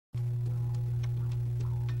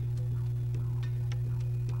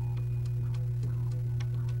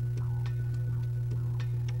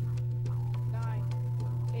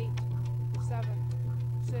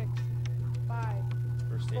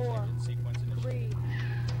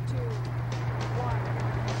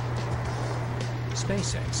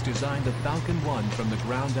SpaceX designed the Falcon 1 from the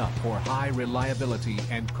ground up for high reliability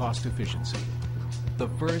and cost efficiency. The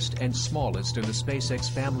first and smallest in the SpaceX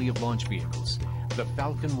family of launch vehicles, the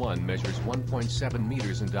Falcon 1 measures 1.7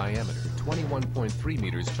 meters in diameter, 21.3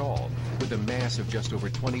 meters tall, with a mass of just over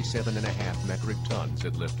 27.5 metric tons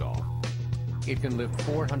at liftoff. It can lift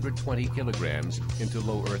 420 kilograms into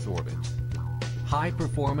low Earth orbit.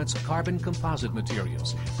 High-performance carbon composite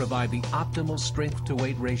materials provide the optimal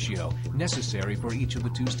strength-to-weight ratio necessary for each of the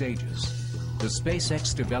two stages. The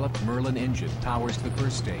SpaceX-developed Merlin engine powers the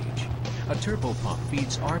first stage. A turbopump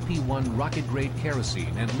feeds RP-1 rocket-grade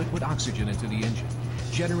kerosene and liquid oxygen into the engine,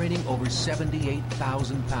 generating over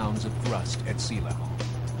 78,000 pounds of thrust at sea level.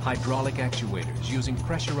 Hydraulic actuators using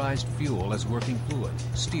pressurized fuel as working fluid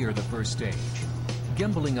steer the first stage.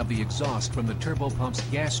 Gimbaling of the exhaust from the turbopump's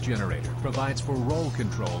gas generator provides for roll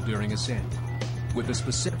control during ascent. With a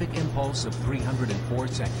specific impulse of 304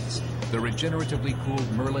 seconds, the regeneratively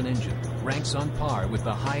cooled Merlin engine ranks on par with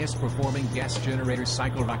the highest performing gas generator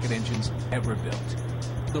cycle rocket engines ever built.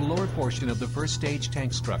 The lower portion of the first stage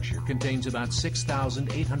tank structure contains about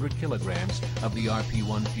 6,800 kilograms of the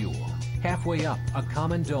RP-1 fuel. Halfway up, a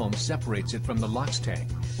common dome separates it from the LOX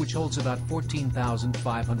tank, which holds about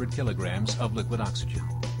 14,500 kilograms of liquid oxygen.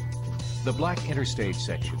 The black interstage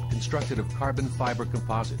section, constructed of carbon fiber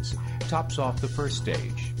composites, tops off the first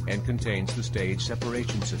stage and contains the stage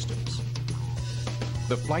separation systems.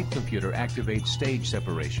 The flight computer activates stage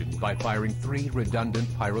separation by firing 3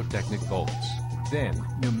 redundant pyrotechnic bolts. Then,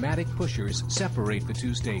 pneumatic pushers separate the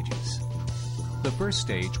two stages. The first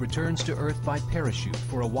stage returns to Earth by parachute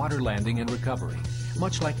for a water landing and recovery,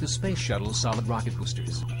 much like the Space Shuttle's solid rocket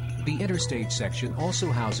boosters. The interstage section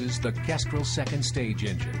also houses the Kestrel second stage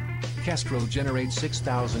engine. Kestrel generates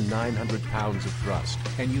 6,900 pounds of thrust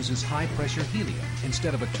and uses high-pressure helium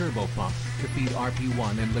instead of a turbopump to feed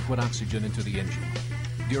RP-1 and liquid oxygen into the engine.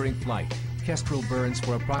 During flight, Kestrel burns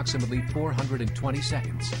for approximately 420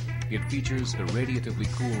 seconds. It features a radiatively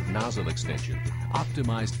cooled nozzle extension,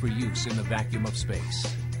 optimized for use in the vacuum of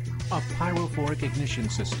space. A pyrophoric ignition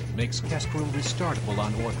system makes Kestrel restartable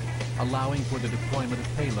on orbit, allowing for the deployment of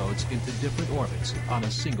payloads into different orbits on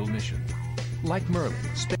a single mission. Like Merlin,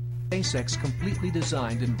 SpaceX completely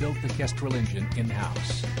designed and built the Kestrel engine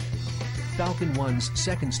in-house. Falcon 1's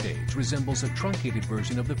second stage resembles a truncated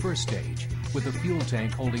version of the first stage, with a fuel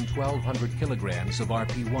tank holding 1,200 kilograms of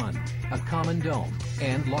RP-1, a common dome,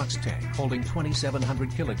 and LOX tank holding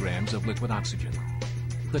 2,700 kilograms of liquid oxygen.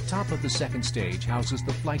 The top of the second stage houses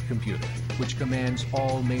the flight computer, which commands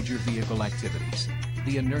all major vehicle activities.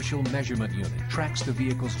 The inertial measurement unit tracks the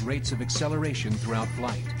vehicle's rates of acceleration throughout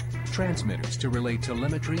flight, transmitters to relay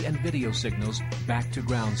telemetry and video signals back to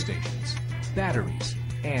ground stations, batteries,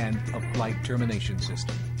 and a flight termination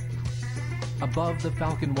system. Above the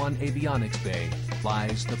Falcon 1 avionics bay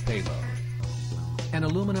lies the payload. An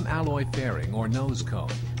aluminum alloy fairing or nose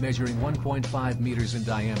cone measuring 1.5 meters in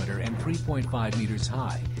diameter and 3.5 meters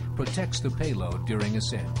high protects the payload during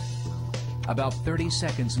ascent. About 30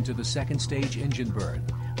 seconds into the second stage engine burn,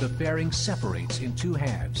 the fairing separates in 2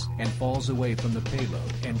 halves and falls away from the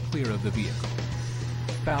payload and clear of the vehicle.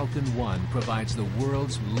 Falcon 1 provides the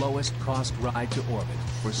world's lowest cost ride to orbit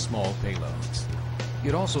for small payloads.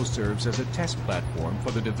 It also serves as a test platform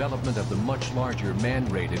for the development of the much larger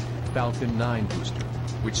man-rated Falcon 9 booster,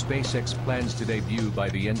 which SpaceX plans to debut by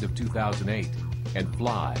the end of 2008 and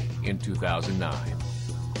fly in 2009.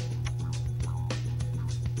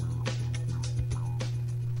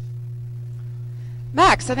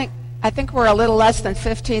 Max, I think we're a little less than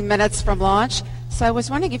 15 minutes from launch, so I was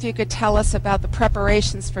wondering if you could tell us about the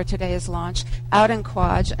preparations for today's launch out in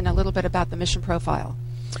Quad and a little bit about the mission profile.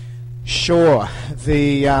 Sure.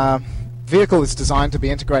 The vehicle is designed to be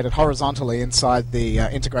integrated horizontally inside the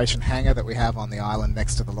integration hangar that we have on the island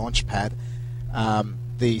next to the launch pad.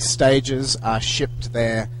 The stages are shipped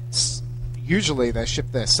there. Usually they're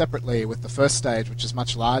shipped there separately, with the first stage, which is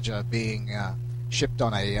much larger, being shipped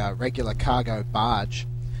on a regular cargo barge,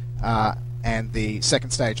 and the second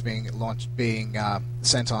stage being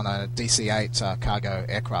sent on a DC-8 cargo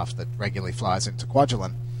aircraft that regularly flies into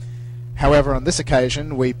Kwajalein. However, on this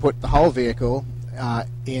occasion, we put the whole vehicle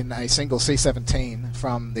in a single C-17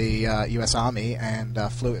 from the US Army and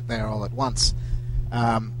flew it there all at once.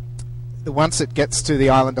 Once it gets to the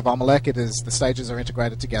island of Omelek, the stages are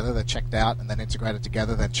integrated together. They're checked out and then integrated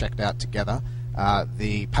together, then checked out together.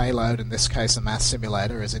 The payload, in this case a mass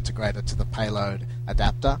simulator, is integrated to the payload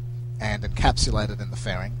adapter and encapsulated in the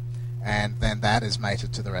fairing, and then that is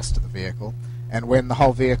mated to the rest of the vehicle. And when the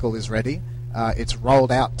whole vehicle is ready, it's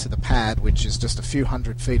rolled out to the pad, which is just a few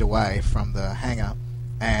hundred feet away from the hangar,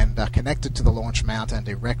 and connected to the launch mount and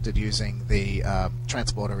erected using the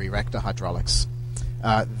transporter erector hydraulics.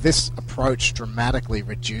 This approach dramatically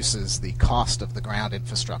reduces the cost of the ground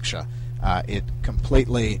infrastructure. It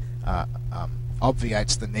completely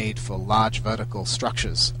obviates the need for large vertical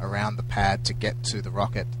structures around the pad to get to the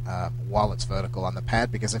rocket while it's vertical on the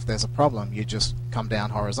pad, because if there's a problem, you just come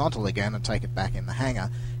down horizontal again and take it back in the hangar.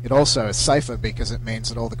 It also is safer because it means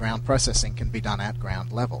that all the ground processing can be done at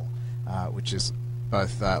ground level, which is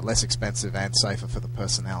both less expensive and safer for the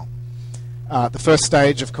personnel. The first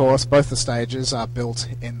stage, of course, both the stages are built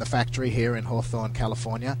in the factory here in Hawthorne,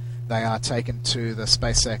 California. They are taken to the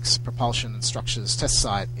SpaceX Propulsion and Structures test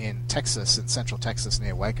site in Texas, in central Texas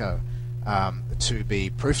near Waco, to be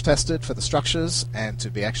proof tested for the structures and to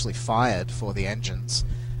be actually fired for the engines.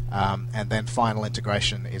 And then final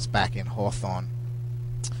integration is back in Hawthorne.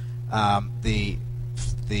 The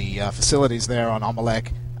facilities there on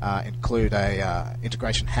Omelek include a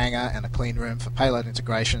integration hangar and a clean room for payload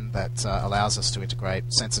integration that allows us to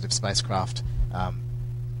integrate sensitive spacecraft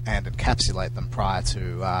and encapsulate them prior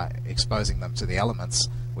to exposing them to the elements,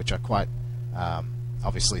 which are quite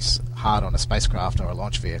obviously hard on a spacecraft or a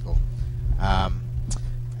launch vehicle.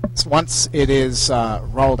 So once it is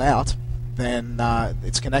rolled out, then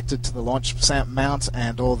it's connected to the launch mount,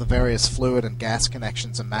 and all the various fluid and gas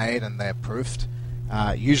connections are made, and they're proofed,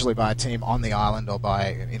 usually by a team on the island or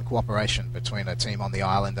in cooperation between a team on the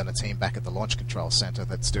island and a team back at the Launch Control Center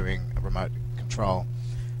that's doing remote control.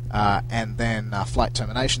 And then flight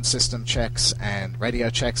termination system checks and radio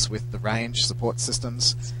checks with the range support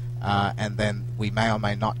systems. And then we may or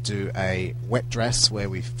may not do a wet dress where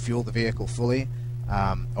we fuel the vehicle fully,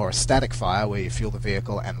 or a static fire where you fuel the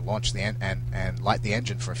vehicle and launch and light the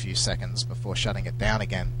engine for a few seconds before shutting it down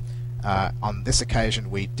again. On this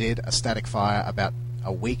occasion, we did a static fire about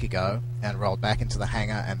a week ago and rolled back into the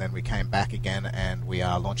hangar, and then we came back again, and we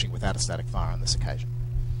are launching without a static fire on this occasion.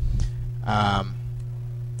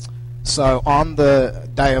 So on the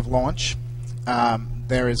day of launch,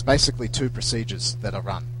 there is basically two procedures that are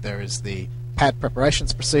run. There is the pad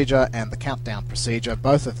preparations procedure and the countdown procedure.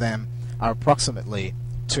 Both of them are approximately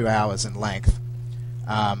 2 hours in length.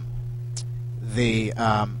 The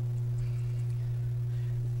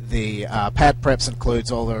pad preps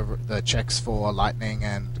includes all the checks for lightning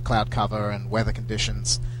and cloud cover and weather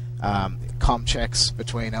conditions, comm checks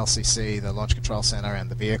between LCC, the Launch Control Center, and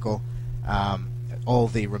the vehicle, all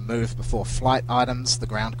the remove before flight items. The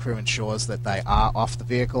ground crew ensures that they are off the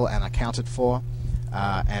vehicle and accounted for,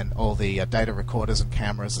 and all the data recorders and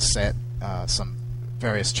cameras are set, some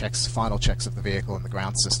various checks, final checks of the vehicle and the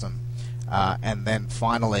ground system. And then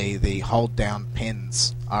finally the hold down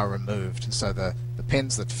pins are removed, so the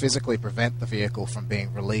pins that physically prevent the vehicle from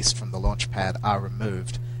being released from the launch pad are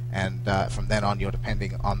removed, and from then on you're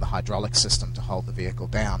depending on the hydraulic system to hold the vehicle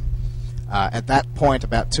down. At that point,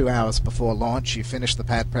 about 2 hours before launch, you finish the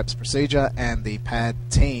pad preps procedure, and the pad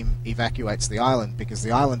team evacuates the island, because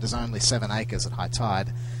the island is only 7 acres at high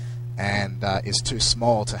tide and is too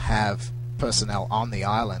small to have personnel on the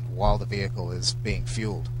island while the vehicle is being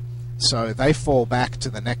fueled. So they fall back to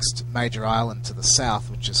the next major island to the south,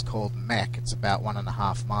 which is called Mech. It's about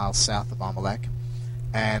 1.5 miles south of Omelek.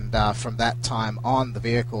 And from that time on, the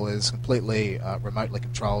vehicle is completely remotely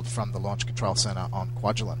controlled from the Launch Control Center on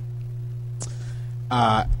Kwajalein.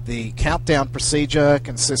 The countdown procedure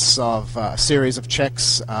consists of a series of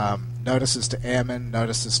checks, notices to airmen,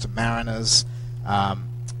 notices to mariners.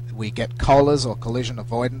 We get COLAs, or collision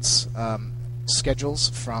avoidance schedules,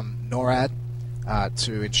 from NORAD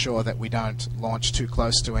to ensure that we don't launch too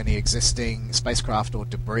close to any existing spacecraft or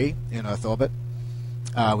debris in Earth orbit.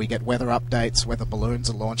 We get weather updates. Weather balloons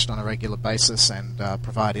are launched on a regular basis and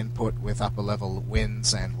provide input with upper level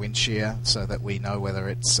winds and wind shear so that we know whether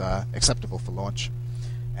it's acceptable for launch.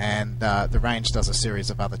 And the range does a series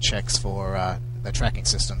of other checks for the tracking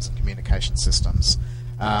systems and communication systems.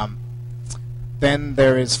 Then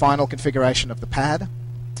there is final configuration of the pad,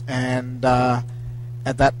 and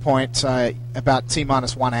at that point, about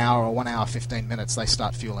T-minus 1 hour or 1 hour 15 minutes, they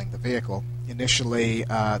start fueling the vehicle. Initially,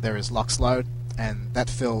 there is LOX load, and that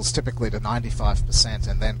fills typically to 95%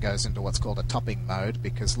 and then goes into what's called a topping mode,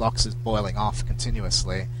 because LOX is boiling off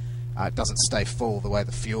continuously. It doesn't stay full the way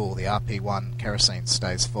the fuel, the RP1 kerosene,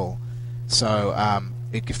 stays full. So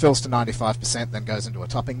it fills to 95%, then goes into a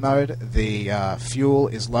topping mode. The fuel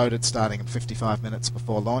is loaded starting in 55 minutes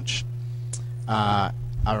before launch.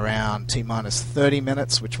 Around T-minus 30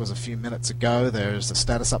 minutes, which was a few minutes ago, there is a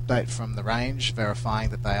status update from the range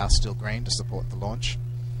verifying that they are still green to support the launch.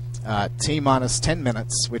 T-minus 10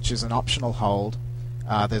 minutes, which is an optional hold,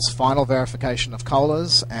 There's final verification of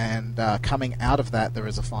collars, and coming out of that there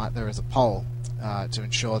is a poll to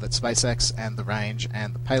ensure that SpaceX and the range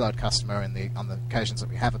and the payload customer, on the occasions that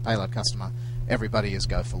we have a payload customer, everybody is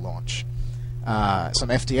go for launch. Some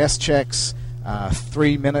FTS checks,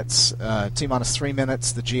 3 minutes, T-minus 3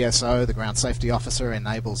 minutes, the GSO, the ground safety officer,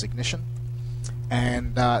 enables ignition.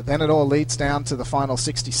 And then it all leads down to the final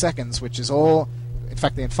 60 seconds, which is all, in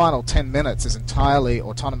fact the final 10 minutes is entirely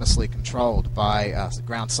autonomously controlled by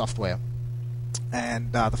ground software.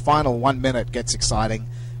 And the final 1 minute gets exciting.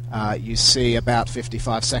 You see about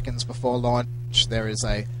 55 seconds before launch there is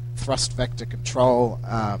a thrust vector control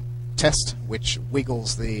test which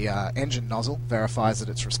wiggles the engine nozzle, verifies that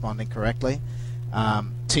it's responding correctly.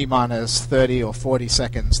 T-minus 30 or 40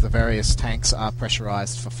 seconds the various tanks are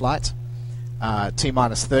pressurized for flight.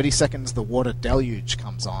 T-minus 30 seconds the water deluge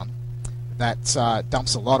comes on. That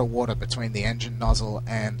dumps a lot of water between the engine nozzle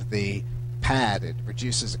and the pad. It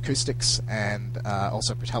reduces acoustics and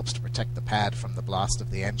also helps to protect the pad from the blast of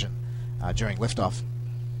the engine during liftoff.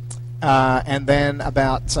 And then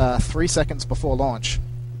about 3 seconds before launch,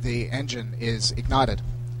 the engine is ignited.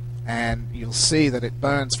 And you'll see that it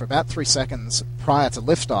burns for about 3 seconds prior to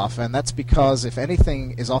liftoff, and that's because if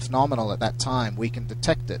anything is off nominal at that time, we can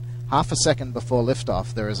detect it. Half a second before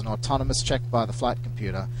liftoff, there is an autonomous check by the flight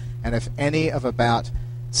computer, and if any of about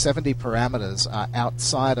 70 parameters are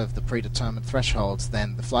outside of the predetermined thresholds,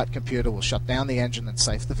 then the flight computer will shut down the engine and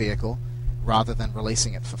safe the vehicle rather than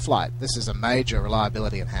releasing it for flight. This is a major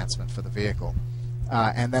reliability enhancement for the vehicle.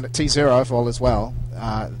 And then at T0, if all is well,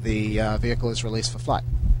 the vehicle is released for flight.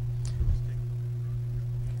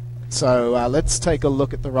 So let's take a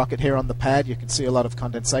look at the rocket here on the pad. You can see a lot of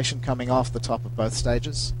condensation coming off the top of both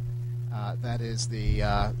stages. That is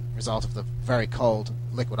the result of the very cold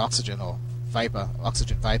liquid oxygen or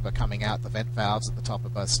oxygen vapor coming out the vent valves at the top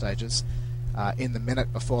of both stages. In the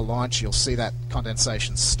minute before launch, you'll see that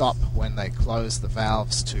condensation stop when they close the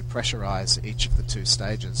valves to pressurize each of the 2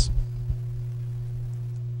 stages.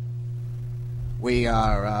 We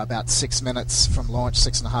are about 6 minutes from launch,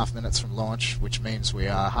 6.5 minutes from launch, which means we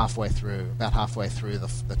are about halfway through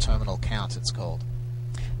the terminal count, it's called.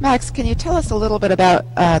 Max, can you tell us a little bit about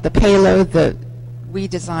the payload that we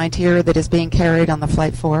designed here that is being carried on the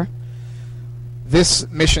Flight 4? This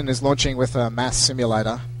mission is launching with a mass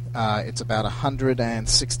simulator. It's about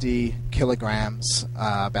 160 kilograms,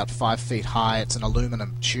 about 5 feet high. It's an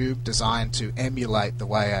aluminum tube designed to emulate the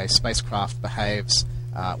way a spacecraft behaves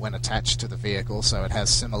when attached to the vehicle, so it has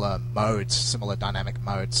similar modes, similar dynamic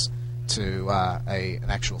modes to an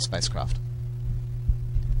actual spacecraft.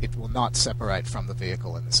 It will not separate from the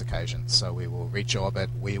vehicle in this occasion, so we will reach orbit,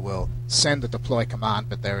 we will send a deploy command,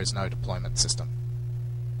 but there is no deployment system.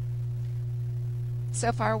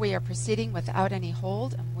 So far we are proceeding without any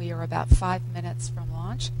hold, and we are about 5 minutes from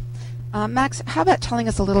launch. Max, how about telling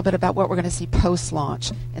us a little bit about what we're going to see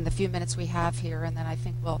post-launch in the few minutes we have here, and then I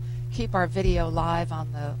think we'll keep our video live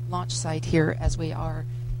on the launch site here as we are,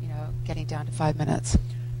 getting down to 5 minutes.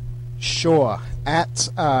 Sure. At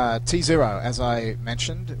T0, as I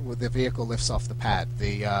mentioned, the vehicle lifts off the pad.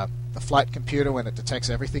 The flight computer, when it detects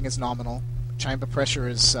everything is nominal, chamber pressure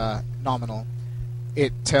is nominal,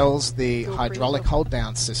 it tells the hydraulic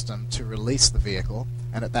hold-down system to release the vehicle,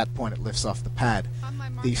 and at that point it lifts off the pad.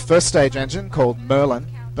 The first stage engine, called Merlin,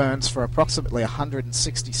 burns for approximately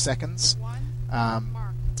 160 seconds,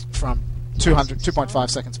 from 2.5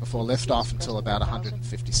 seconds before liftoff until about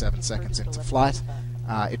 157 seconds into flight.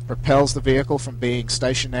 It propels the vehicle from being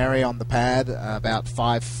stationary on the pad about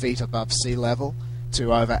 5 feet above sea level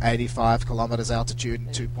to over 85 kilometers altitude and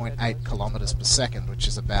 2.8 kilometers per second, which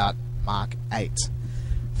is about Mach 8.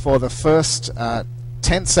 For the first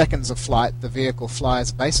 10 seconds of flight, the vehicle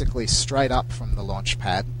flies basically straight up from the launch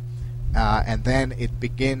pad, and then it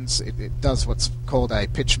does what's called a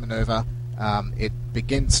pitch maneuver. It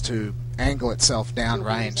begins to angle itself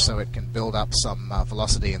downrange so it can build up some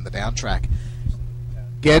velocity in the downtrack.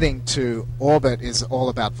 Getting to orbit is all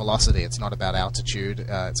about velocity. It's not about altitude.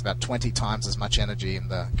 It's about 20 times as much energy in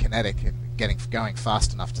the kinetic and going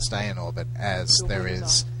fast enough to stay in orbit as there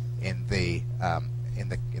is in the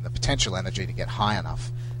potential energy to get high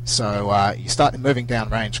enough. So you start moving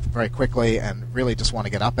downrange very quickly and really just want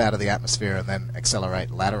to get up out of the atmosphere and then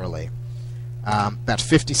accelerate laterally. About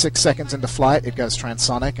 56 seconds into flight, it goes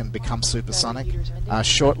transonic and becomes supersonic.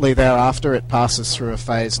 Shortly thereafter, it passes through a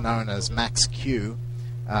phase known as max Q,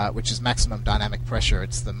 which is maximum dynamic pressure.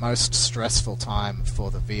 It's the most stressful time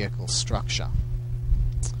for the vehicle structure.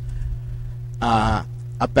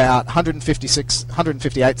 About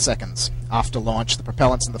 158 seconds after launch, the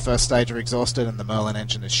propellants in the first stage are exhausted and the Merlin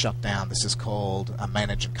engine is shut down. This is called a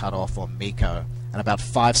main engine cutoff, or MECO. and about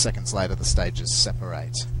 5 seconds later the stages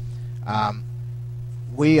separate.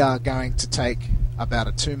 We are going to take about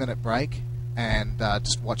a 2-minute break and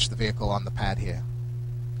just watch the vehicle on the pad here.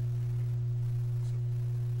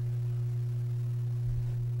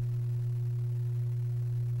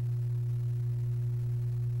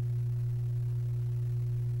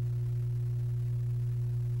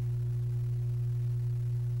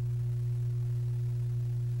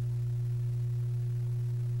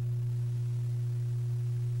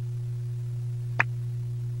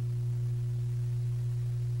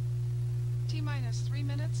 T-minus 3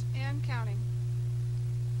 minutes and counting.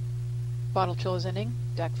 Bottle chill is ending.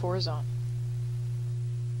 DAC 4 is on.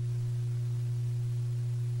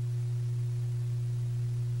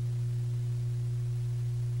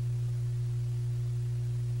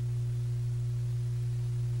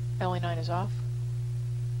 LE9 is off.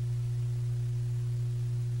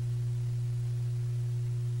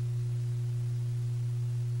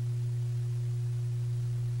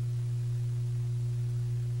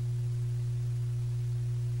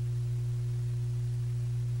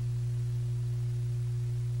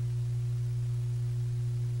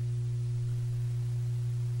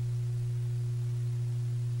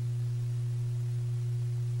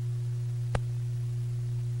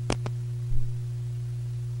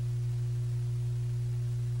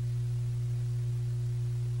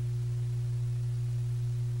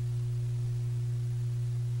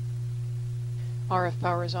 RF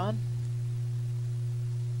power is on.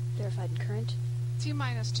 Verified current.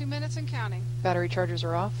 T-minus 2 minutes and counting. Battery chargers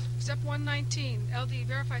are off. Step 119, LD,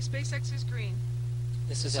 verify SpaceX is green.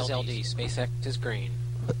 This is LD. SpaceX is green.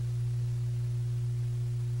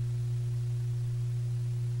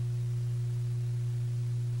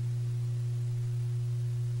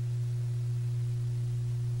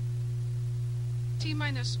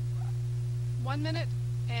 T-minus 1 minute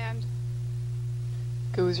and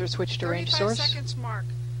Goos are switched to range 35 source. seconds mark.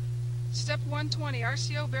 Step 120,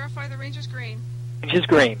 RCO, verify the range is green. Range is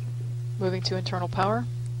green. Moving to internal power.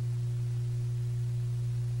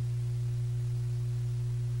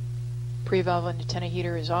 Pre-valve and antenna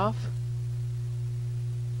heater is off.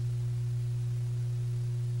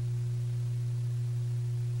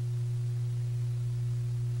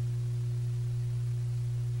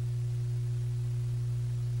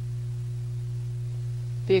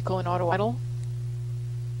 Vehicle in auto idle.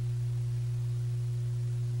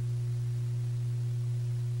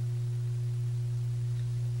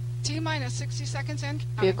 T-minus 60 seconds and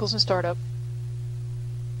counting. Vehicles in startup.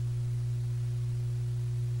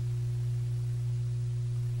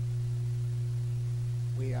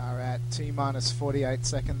 We are at T-minus 48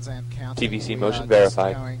 seconds and counting. TVC We motion are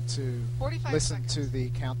verified. Just going to 45 listen seconds. to the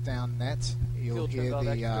countdown net. You'll Fuel trim hear valve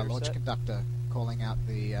the activator launch set. conductor calling out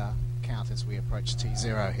the count as we approach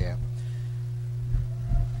T0 here.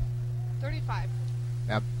 35,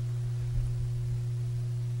 Now,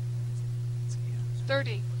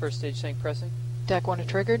 30, First stage tank pressing. DAC 1 is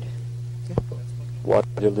triggered. Water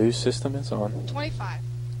deluge system is on. 25,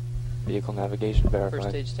 Vehicle navigation First verified.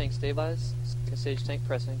 stage tank stabilized. Second stage tank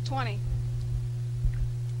pressing. 20,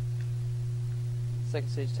 Second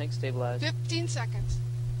stage tank stabilized. 15 seconds.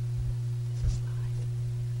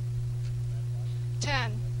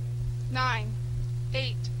 10, 9,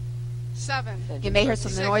 8, 7, You may hear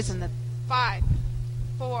some Six. noise in the 5,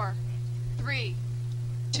 4, 3,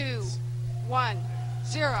 2, 1,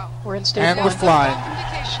 0. We're in stage And we're 1. flying.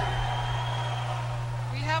 Indication.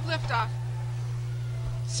 We have liftoff.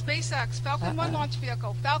 SpaceX Falcon 1 launch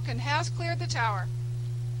vehicle. Falcon has cleared the tower.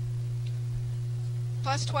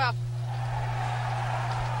 Plus 12.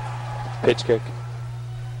 Pitch kick.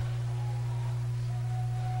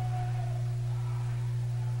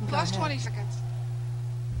 Plus ahead. 20 seconds.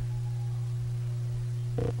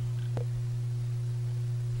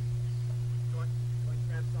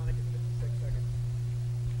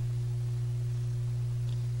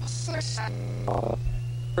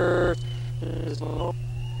 First is low.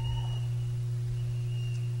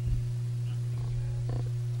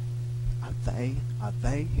 Are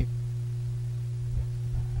they?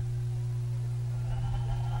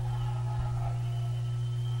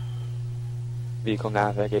 Vehicle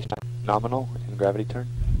navigation nominal and gravity turn.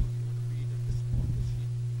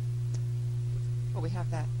 Oh, we have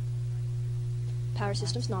that. Power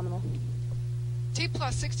systems nominal. T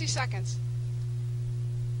plus 60 seconds.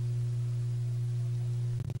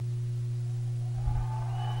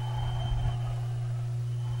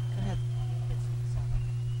 Go ahead.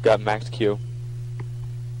 Got max Q.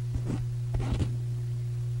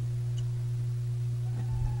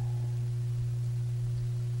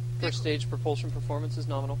 First stage propulsion performance is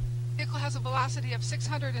nominal. Vehicle has a velocity of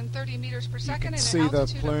 630 meters per You second can and see an the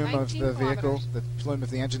altitude plume of of 19 the vehicle, kilometers. the plume of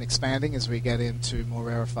the engine expanding as we get into more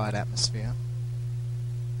rarefied atmosphere.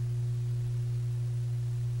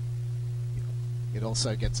 It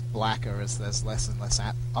also gets blacker as there's less and less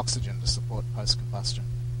oxygen to support post-combustion.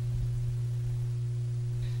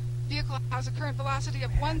 Vehicle has a current velocity of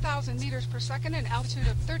 1,000 meters per second and altitude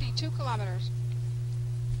of 32 kilometers.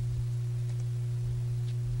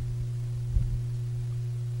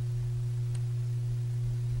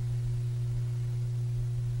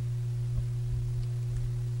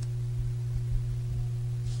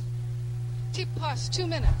 T plus 2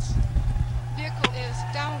 minutes. Vehicle is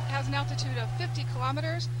down, has an altitude of 50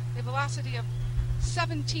 kilometers, a velocity of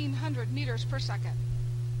 1,700 meters per second.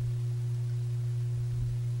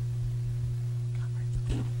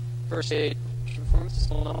 First stage performance is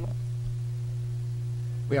still nominal.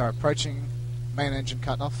 We are approaching main engine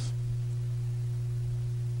cutoff.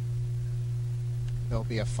 There'll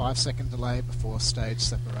be a 5-second delay before stage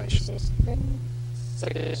separation. Second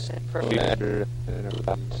stage tank pressing.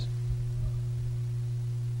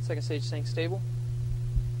 Second stage tank stable.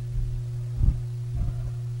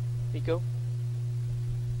 Eco.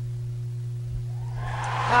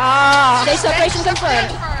 Stage separation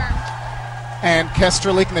confirmed. And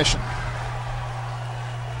Kestrel ignition.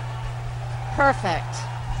 Perfect.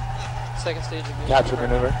 Second stage ignition. Capture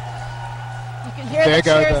maneuver. You can hear There the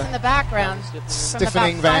go cheers the in the background from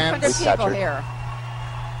stiffening about 500 vans. people Saturated. here.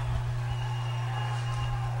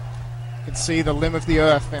 You can see the limb of the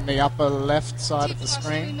Earth in the upper left side T of the plus 3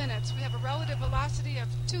 screen. minutes. We have a relative velocity of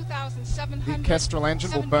 2,700. The Kestrel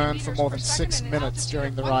engine will burn for meters more per than second 6 and an minutes altitude during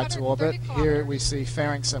of the ride to orbit. 130 Here we kilometers. see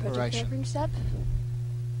fairing Approaching separation. fairing step.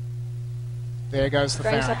 There goes the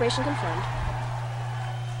Fairing fairing. separation confirmed.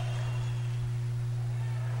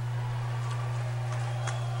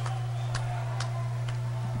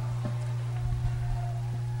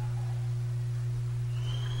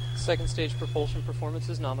 Second stage propulsion performance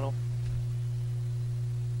is nominal.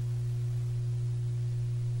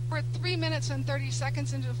 We're at 3 minutes and 30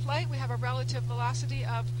 seconds into flight. We have a relative velocity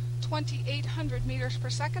of 2,800 meters per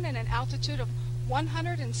second and an altitude of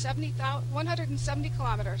 170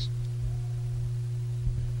 kilometers.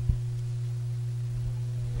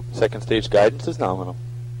 Second stage guidance is nominal.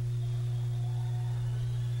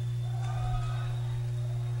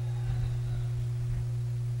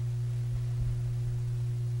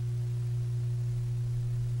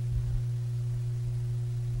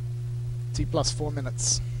 T plus 4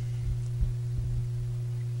 minutes.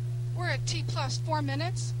 We're at T plus 4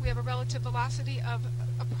 minutes. We have a relative velocity of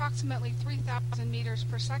approximately 3,000 meters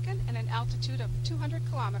per second and an altitude of 200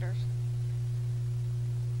 kilometers.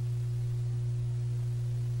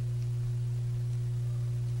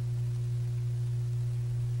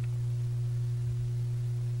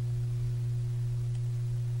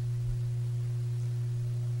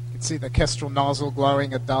 You can see the Kestrel nozzle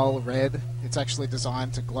glowing a dull red. It's actually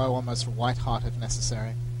designed to glow almost white hot if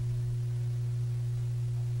necessary.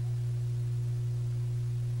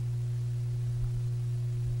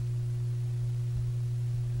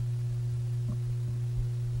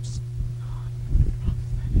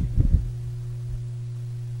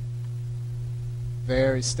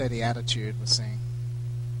 Very steady attitude we're seeing.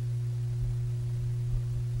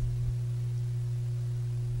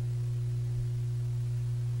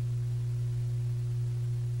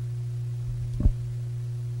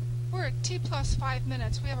 We're at T plus 5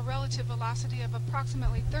 minutes. We have a relative velocity of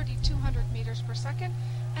approximately 3,200 meters per second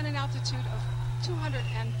and an altitude of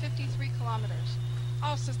 253 kilometers.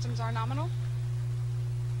 All systems are nominal.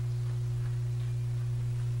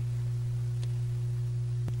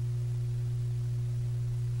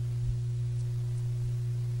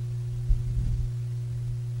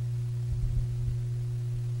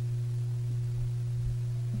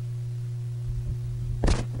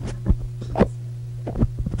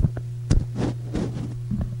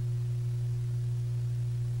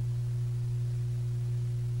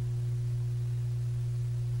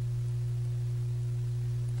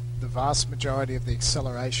 The vast majority of the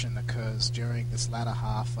acceleration occurs during this latter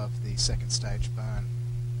half of the second stage burn,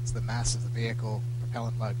 as the mass of the vehicle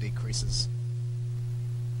propellant load decreases.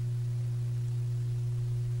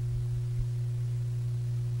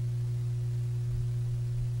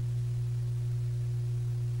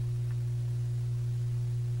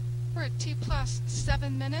 We're at T plus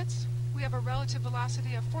 7 minutes. We have a relative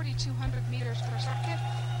velocity of 4,200 meters per second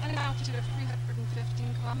and an altitude of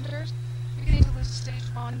 315 kilometers. Beginning to lose stage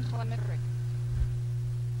 1 telemetry.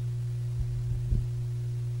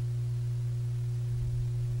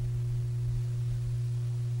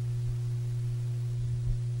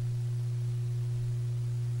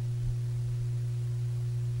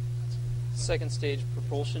 Second stage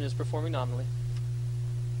propulsion is performing nominally.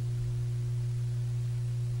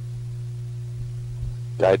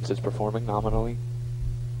 Guidance is performing nominally.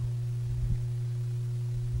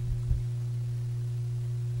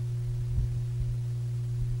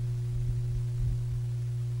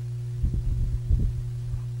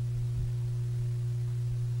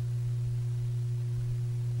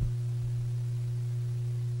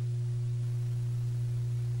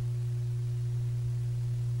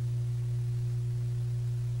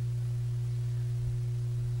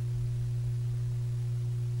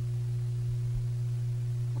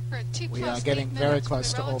 We are getting very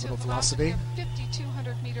close to orbital velocity.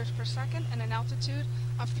 5,200 meters per second and an altitude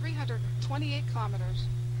of 328 kilometers.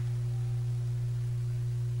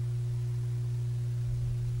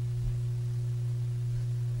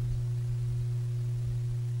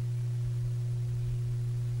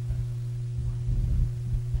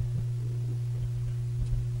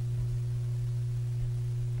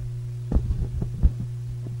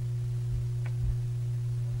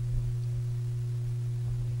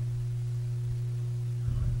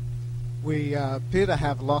 We appear to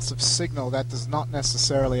have loss of signal. That is not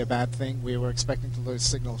necessarily a bad thing. We were expecting to lose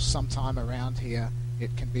signal sometime around here.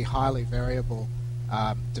 It can be highly variable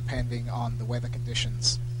depending on the weather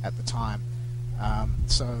conditions at the time.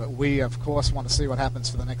 So we, of course, want to see what happens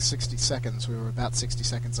for the next 60 seconds. We were about 60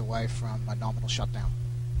 seconds away from a nominal shutdown.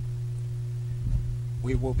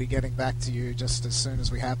 We will be getting back to you just as soon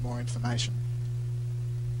as we have more information.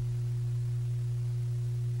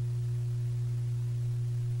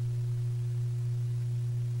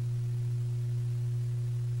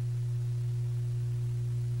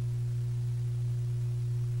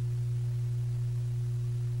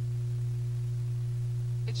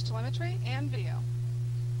 Telemetry and video.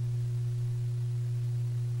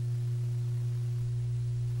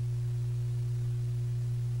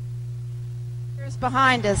 Here's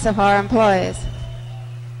behind us of our employees.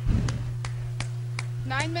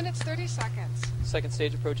 9 minutes, 30 seconds. Second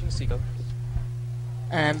stage approaching SECO.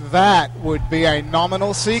 And that would be a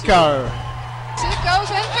nominal SECO. SECO's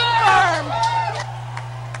in confirmed.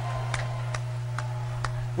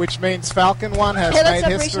 Which means Falcon 1 has Payload made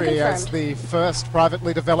separation history as confirmed. the first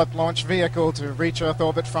privately developed launch vehicle to reach Earth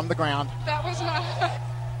orbit from the ground. That was not.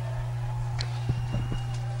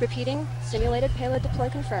 Repeating, simulated payload deploy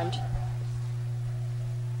confirmed.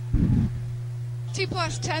 T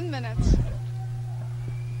plus 10 minutes.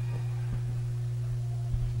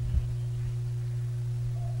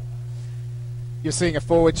 You're seeing a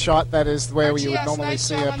forward shot. That is where you would RTS, normally nice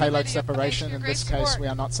see job a on the payload video. separation. Thanks for In your this great case, support. we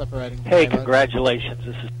are not separating the Hey, payload. congratulations.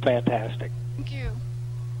 This is fantastic. Thank you.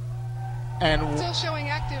 And Still showing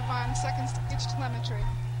active on second stage telemetry.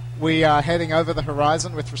 we are heading over the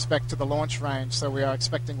horizon with respect to the launch range, so we are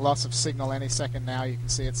expecting loss of signal any second now. You can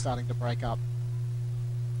see it starting to break up.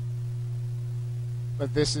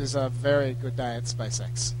 But this is a very good day at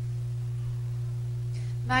SpaceX.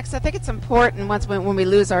 Max, I think it's important when we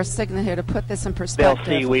lose our signal here to put this in They'll perspective.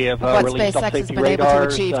 see we have what released all SpaceX has safety been able to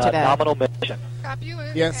radars, achieve today. nominal mission. Copy you,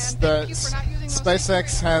 Yes, and the thank you for not using those SpaceX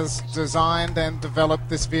safety has radars. designed and developed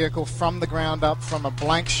this vehicle from the ground up, from a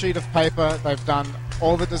blank sheet of paper. They've done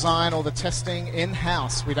all the design, all the testing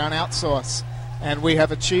in-house. We don't outsource. And we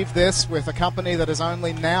have achieved this with a company that is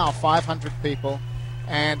only now 500 people,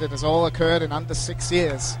 and it has all occurred in under 6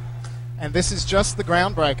 years. And this is just the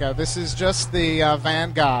groundbreaker. This is just the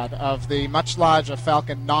vanguard of the much larger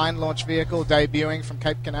Falcon 9 launch vehicle debuting from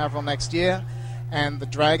Cape Canaveral next year, and the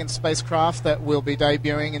Dragon spacecraft that will be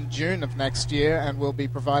debuting in June of next year and will be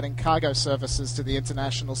providing cargo services to the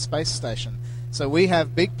International Space Station. So we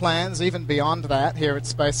have big plans even beyond that here at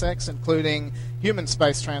SpaceX, including human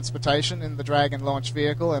space transportation in the Dragon launch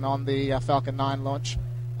vehicle and on the Falcon 9 launch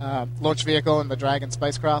vehicle and the Dragon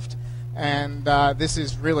spacecraft. And this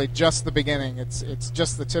is really just the beginning. It's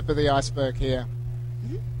just the tip of the iceberg here.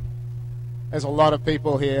 There's a lot of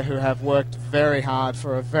people here who have worked very hard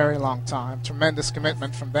for a very long time. Tremendous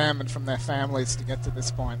commitment from them and from their families to get to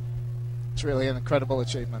this point. It's really an incredible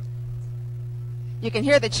achievement. You can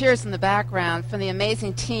hear the cheers in the background from the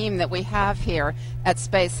amazing team that we have here at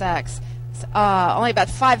SpaceX. It's, only about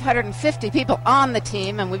 550 people on the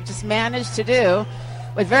team, and we've just managed to do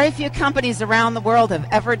what very few companies around the world have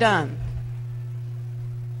ever done.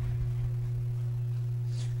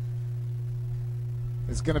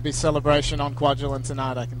 There's going to be celebration on Kwajalein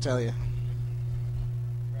tonight, I can tell you.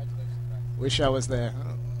 Wish I was there.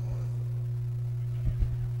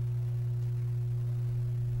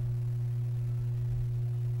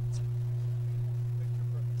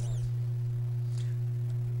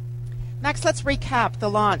 Max, let's recap the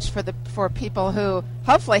launch for people who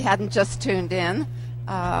hopefully hadn't just tuned in.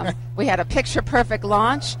 We had a picture-perfect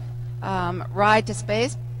launch, ride to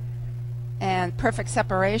space, and perfect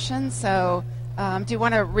separation. So do you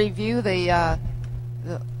want to review the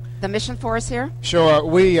mission for us here? Sure.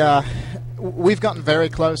 We've gotten very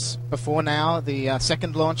close before now. The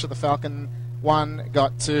second launch of the Falcon 1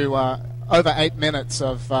 got to over 8 minutes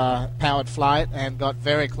of powered flight and got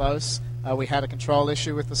very close. We had a control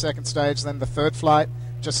issue with the second stage. Then the third flight,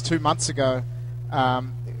 just 2 months ago,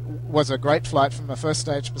 was a great flight from a first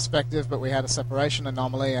stage perspective, but we had a separation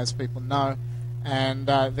anomaly, as people know. And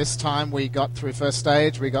this time we got through first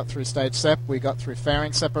stage, we got through stage sep, we got through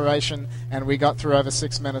fairing separation, and we got through over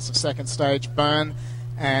 6 minutes of second stage burn,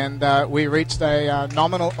 and we reached a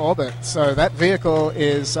nominal orbit. So that vehicle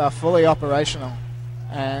is fully operational,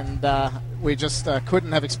 and we just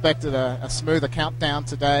couldn't have expected a smoother countdown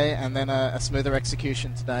today and then a smoother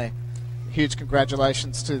execution today. Huge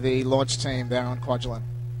congratulations to the launch team there on Kwajalein.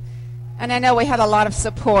 And I know we had a lot of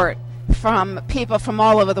support from people from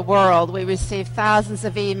all over the world. We received thousands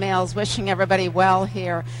of emails wishing everybody well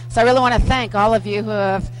here. So I really want to thank all of you who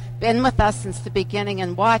have been with us since the beginning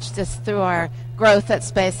and watched us through our growth at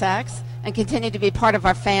SpaceX and continue to be part of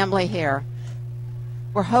our family here.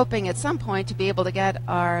 We're hoping at some point to be able to get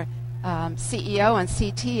our CEO and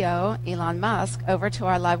CTO, Elon Musk, over to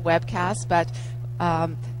our live webcast, but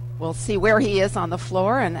we'll see where he is on the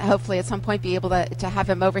floor and hopefully at some point be able to have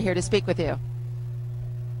him over here to speak with you.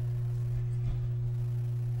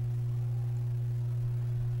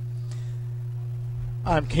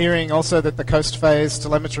 I'm hearing also that the coast phase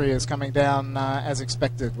telemetry is coming down as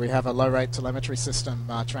expected. We have a low-rate telemetry system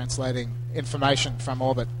translating information from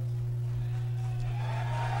orbit.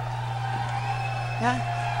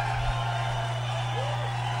 Yeah.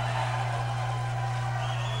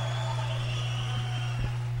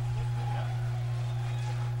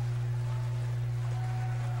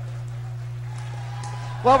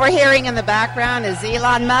 What we're hearing in the background is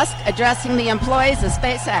Elon Musk addressing the employees of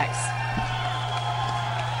SpaceX.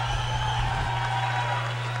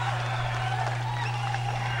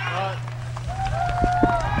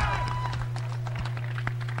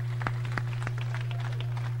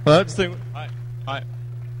 Well, that's the thing. Hi.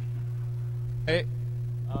 Hey.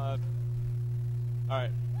 All right.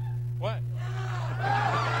 What?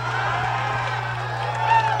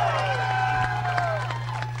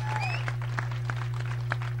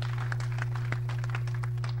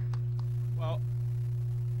 Well,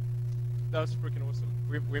 that was freaking awesome.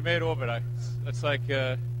 We made orbit. It's like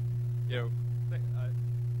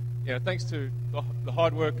thanks to the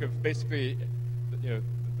hard work of basically the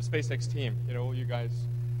SpaceX team. All you guys.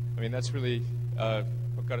 I mean, that's really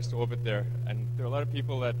what got us to orbit there. And there are a lot of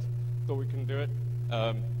people that thought we couldn't do it.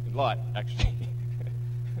 A lot, actually.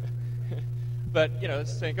 But,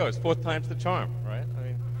 it's the saying goes, fourth time's the charm, right? I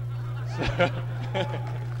mean,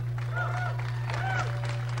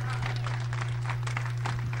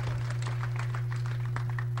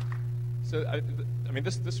 so I mean,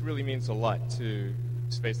 this really means a lot to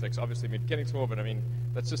SpaceX. Obviously, I mean, getting to orbit, I mean,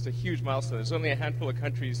 that's just a huge milestone. There's only a handful of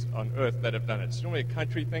countries on Earth that have done it. It's normally a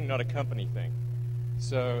country thing, not a company thing.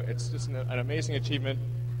 So it's just an amazing achievement.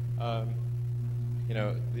 My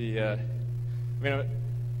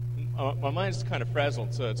mind's kind of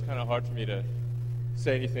frazzled, so it's kind of hard for me to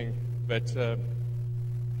say anything. But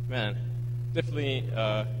man, definitely,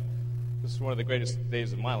 this is one of the greatest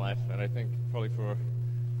days of my life, and I think probably for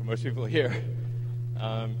most people here.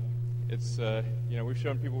 It's we've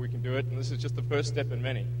shown people we can do it, and this is just the first step in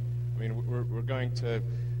many. I mean, we're going to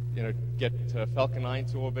get Falcon 9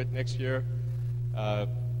 to orbit next year,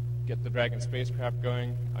 get the Dragon spacecraft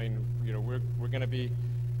going. I mean, we're going to be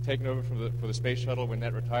taking over for the space shuttle when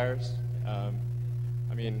that retires. I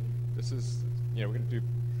mean, this is we're going to do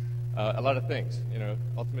a lot of things.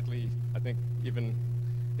 Ultimately, I think even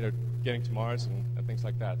getting to Mars and things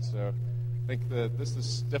like that. So I think this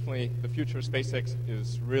is definitely the future of SpaceX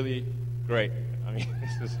is really great. I mean,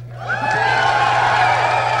 this is.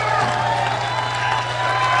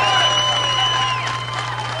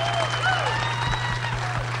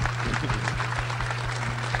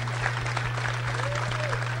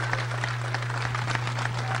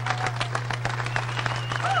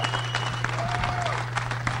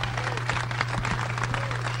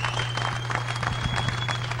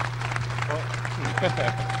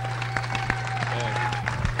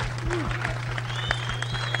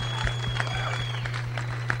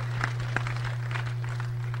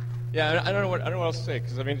 Yeah, I don't know what else to say,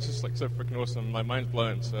 because I mean it's just like so freaking awesome. My mind's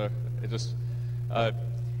blown. So it just,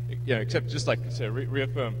 except just like to say,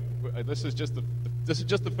 reaffirm. This is just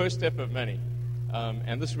the first step of many,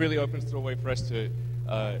 and this really opens the way for us to,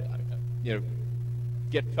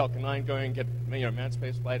 get Falcon 9 going, get manned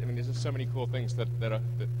space flight. I mean, there's just so many cool things that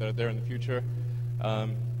are there in the future.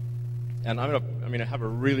 And I'm gonna have a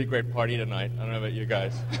really great party tonight. I don't know about you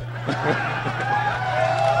guys.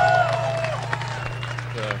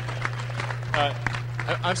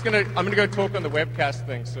 I'm gonna go talk on the webcast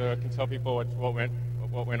thing, so I can tell people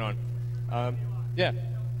what went on. Yeah.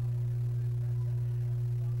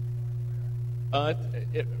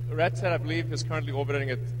 Ratsat, I believe, is currently orbiting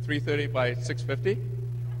at 330 by 650.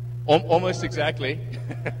 Almost exactly.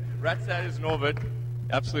 Ratsat is in orbit,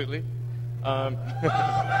 absolutely.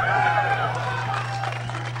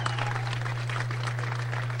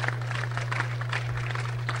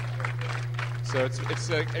 So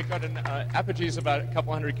it got an apogee about a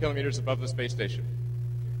couple hundred kilometers above the space station.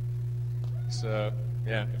 So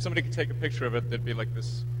yeah, if somebody could take a picture of it, there'd be like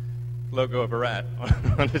this logo of a rat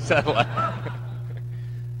on the satellite.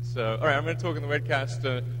 So all right, I'm going to talk in the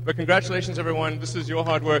webcast. But congratulations, everyone. This is your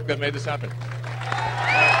hard work that made this happen.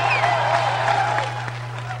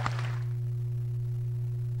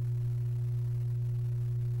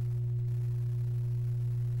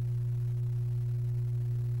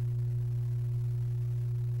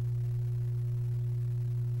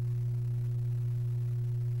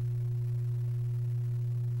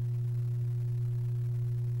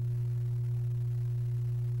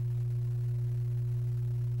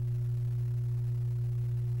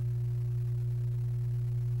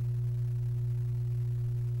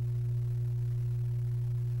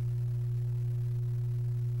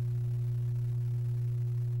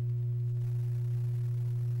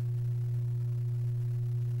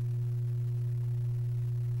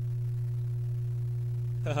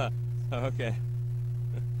 Okay.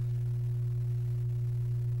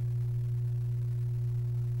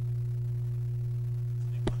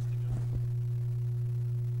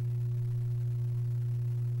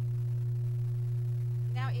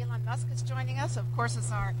 Now Elon Musk is joining us. Of course,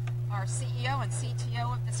 is our CEO and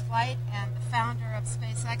CTO of this flight and the founder of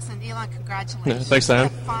SpaceX. And Elon, congratulations. Thanks, Sam.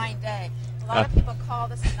 It's a fine day. A lot of people call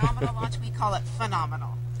this a nominal launch. We call it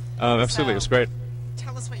phenomenal. Absolutely, it's great.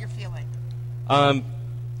 Tell us what you're feeling.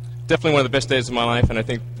 Definitely one of the best days of my life, and I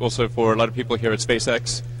think also for a lot of people here at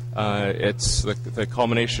SpaceX, it's the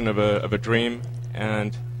culmination of a dream,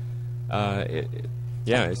 and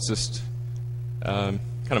it's just kind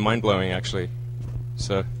of mind-blowing, actually.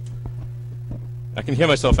 So I can hear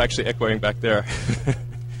myself actually echoing back there.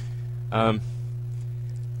 I'm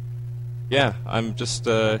just,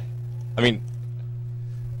 I think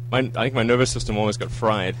my nervous system almost got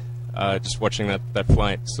fried just watching that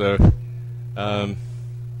flight. So,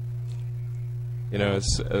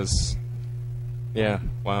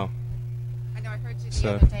 wow. I know I heard you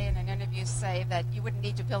the other day in an interview say that you wouldn't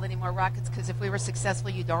need to build any more rockets because if we were successful,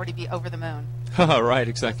 you'd already be over the moon. Right,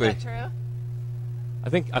 exactly. Is that true? I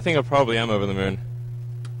think I probably am over the moon.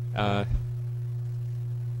 And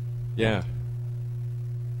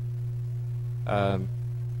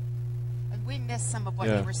we missed some of what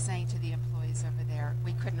you were saying to the employees over there.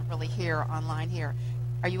 We couldn't really hear online here.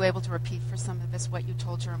 Are you able to repeat for some of us what you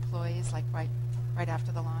told your employees, like right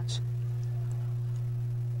after the launch?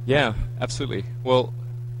 Yeah, absolutely. Well,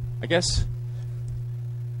 I guess,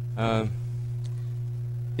 I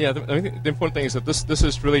think the important thing is that this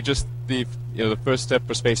is really just the first step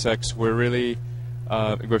for SpaceX. We're really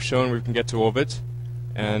we've shown we can get to orbit,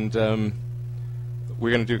 and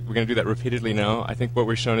we're going to do that repeatedly now. I think what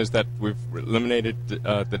we've shown is that we've eliminated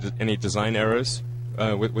any design errors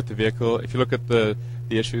with the vehicle. If you look at the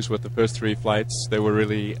issues with the first 3 flights, they were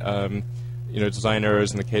really design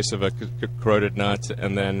errors in the case of a corroded nut,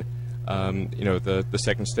 and then the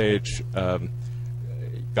second stage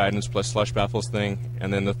guidance plus slush baffles thing,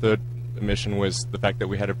 and then the third mission was the fact that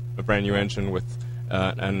we had a brand new engine with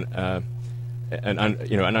an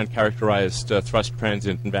uncharacterized thrust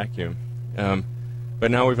transient and vacuum.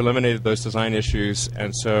 But now we've eliminated those design issues,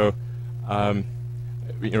 and so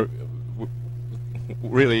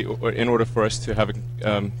really, in order for us to have a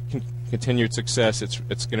continued success,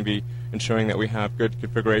 it's going to be ensuring that we have good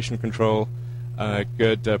configuration control,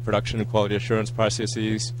 good production and quality assurance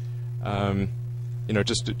processes,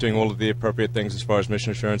 just doing all of the appropriate things as far as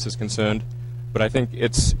mission assurance is concerned. But I think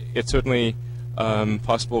it's certainly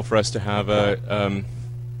possible for us to have an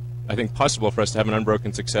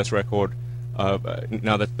unbroken success record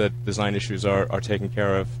now that the design issues are taken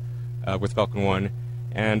care of with Falcon 1,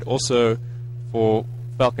 and also for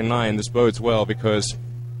Falcon 9, this bodes well because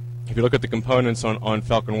if you look at the components on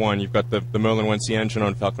Falcon 1, you've got the Merlin 1C engine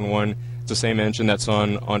on Falcon 1. It's the same engine that's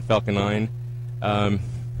on Falcon 9.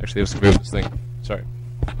 Actually, let's move this thing. Sorry.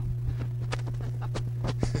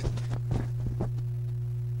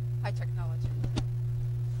 High technology.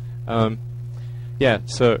 Yeah,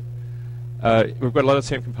 so we've got a lot of the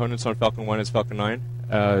same components on Falcon 1 as Falcon 9.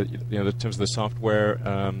 In terms of the software,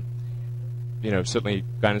 certainly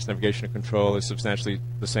guidance, navigation, and control is substantially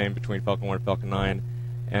the same between Falcon 1 and Falcon 9.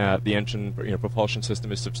 The engine, propulsion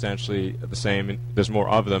system is substantially the same. There's more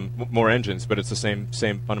of them, more engines, but it's the same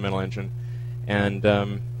fundamental engine. And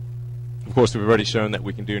of course, we've already shown that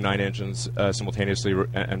we can do 9 engines simultaneously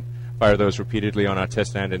and fire those repeatedly on our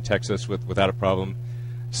test stand in Texas without a problem.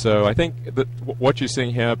 So I think that what you're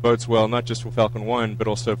seeing here bodes well not just for Falcon 1, but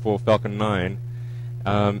also for Falcon 9.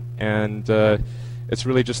 And it's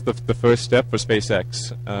really just the first step for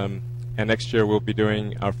SpaceX. And next year we'll be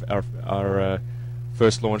doing our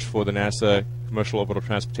first launch for the NASA Commercial Orbital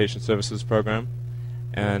Transportation Services program,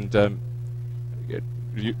 and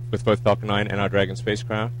with both Falcon 9 and our Dragon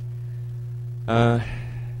spacecraft. Now,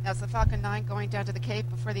 is the Falcon 9 going down to the Cape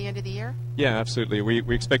before the end of the year? Yeah, absolutely.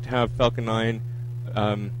 We expect to have Falcon 9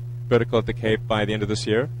 vertical at the Cape by the end of this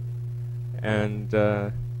year, and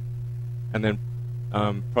then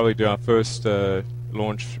probably do our first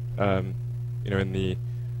launch, in the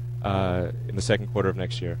second quarter of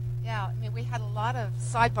next year. Yeah, I mean, we had a lot of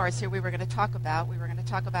sidebars here we were going to talk about. We were going to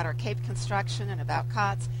talk about our Cape construction and about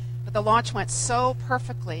COTS, but the launch went so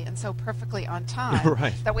perfectly and so perfectly on time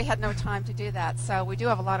right. that we had no time to do that. So we do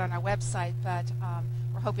have a lot on our website, but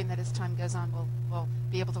we're hoping that as time goes on, we'll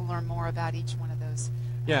be able to learn more about each one of those.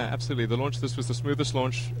 Yeah, absolutely. This was the smoothest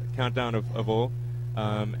launch countdown of all,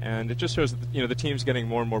 and it just shows that the team's getting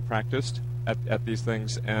more and more practiced at these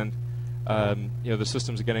things, and the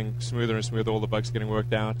systems are getting smoother and smoother. All the bugs are getting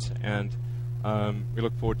worked out, and we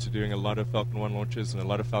look forward to doing a lot of Falcon 1 launches and a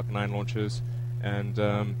lot of Falcon 9 launches, and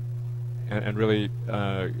really,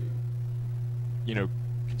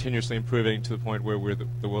 continuously improving to the point where we're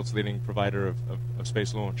the world's leading provider of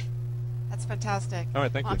space launch. That's fantastic. All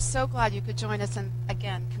right, thank you. I'm so glad you could join us, and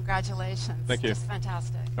again, congratulations. Thank you. Just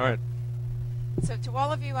fantastic. All right. So to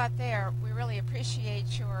all of you out there, we really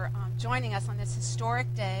appreciate your joining us on this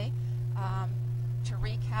historic day. To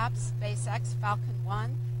recap, SpaceX Falcon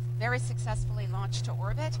 1 very successfully launched to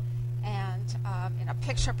orbit, and in a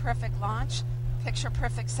picture-perfect launch,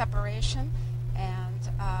 picture-perfect separation, and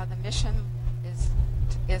the mission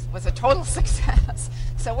was a total success.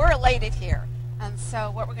 So we're elated here. And so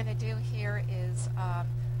what we're going to do here is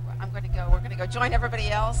we're going to go join everybody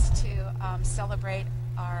else to celebrate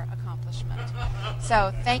our accomplishment.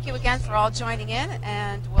 So thank you again for all joining in,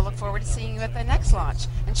 and we'll look forward to seeing you at the next launch.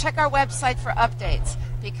 And check our website for updates,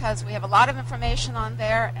 because we have a lot of information on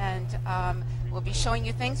there, and we'll be showing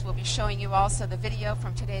you things. We'll be showing you also the video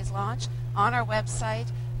from today's launch on our website,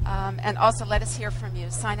 and also let us hear from you.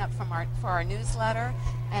 Sign up for our newsletter,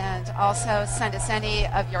 and also send us any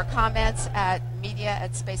of your comments at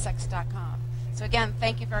media@spacex.com. So again,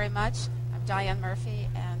 thank you very much. I'm Diane Murphy,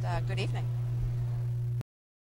 and good evening.